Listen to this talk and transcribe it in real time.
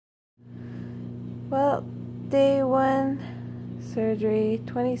Well, day 1 surgery,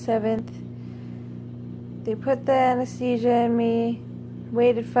 27th. They put the anesthesia in me,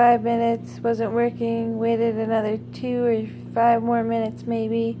 waited 5 minutes, wasn't working, waited another 2 or 5 more minutes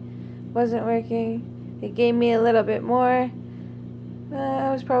maybe, wasn't working. They gave me a little bit more.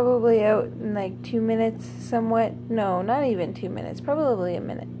 I was probably out in like 2 minutes somewhat. No, not even 2 minutes, probably a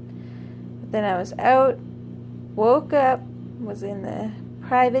minute. But then I was out, woke up, was in the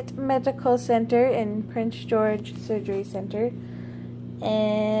private medical center in Prince George Surgery Center,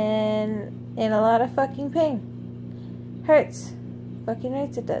 and in a lot of fucking pain. Hurts. Fucking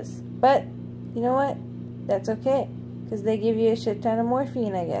hurts, it does. But, you know what? That's okay, because they give you a shit ton of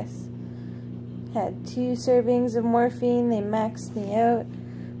morphine, I guess. Had 2 servings of morphine. They maxed me out.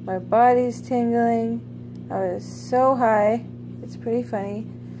 My body's tingling. I was so high. It's pretty funny.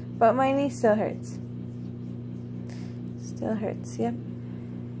 But my knee still hurts. Still hurts, yep.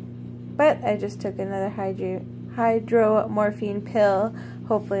 But I just took another hydromorphine pill.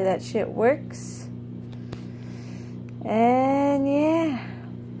 Hopefully that shit works. And yeah,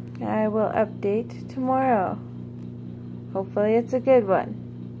 I will update tomorrow. Hopefully it's a good one.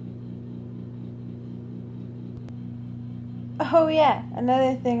 Oh yeah,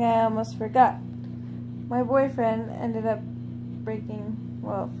 another thing I almost forgot. My boyfriend ended up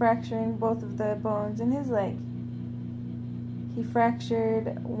fracturing both of the bones in his leg. He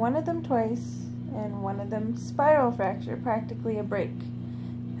fractured one of them twice, and one of them spiral fracture, practically a break.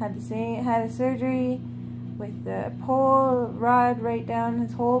 Had a surgery with the pole rod right down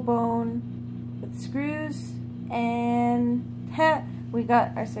his whole bone with screws, and we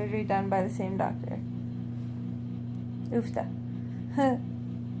got our surgery done by the same doctor. Oofta.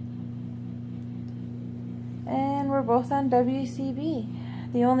 And we're both on WCB.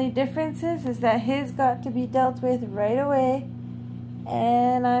 The only difference is that his got to be dealt with right away,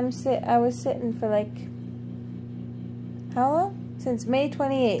 and I was sitting for like, how long? Since May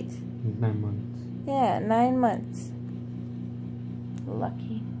 28th. 9 months. Yeah, 9 months.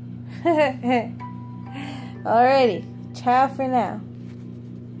 Lucky. Alrighty, ciao for now.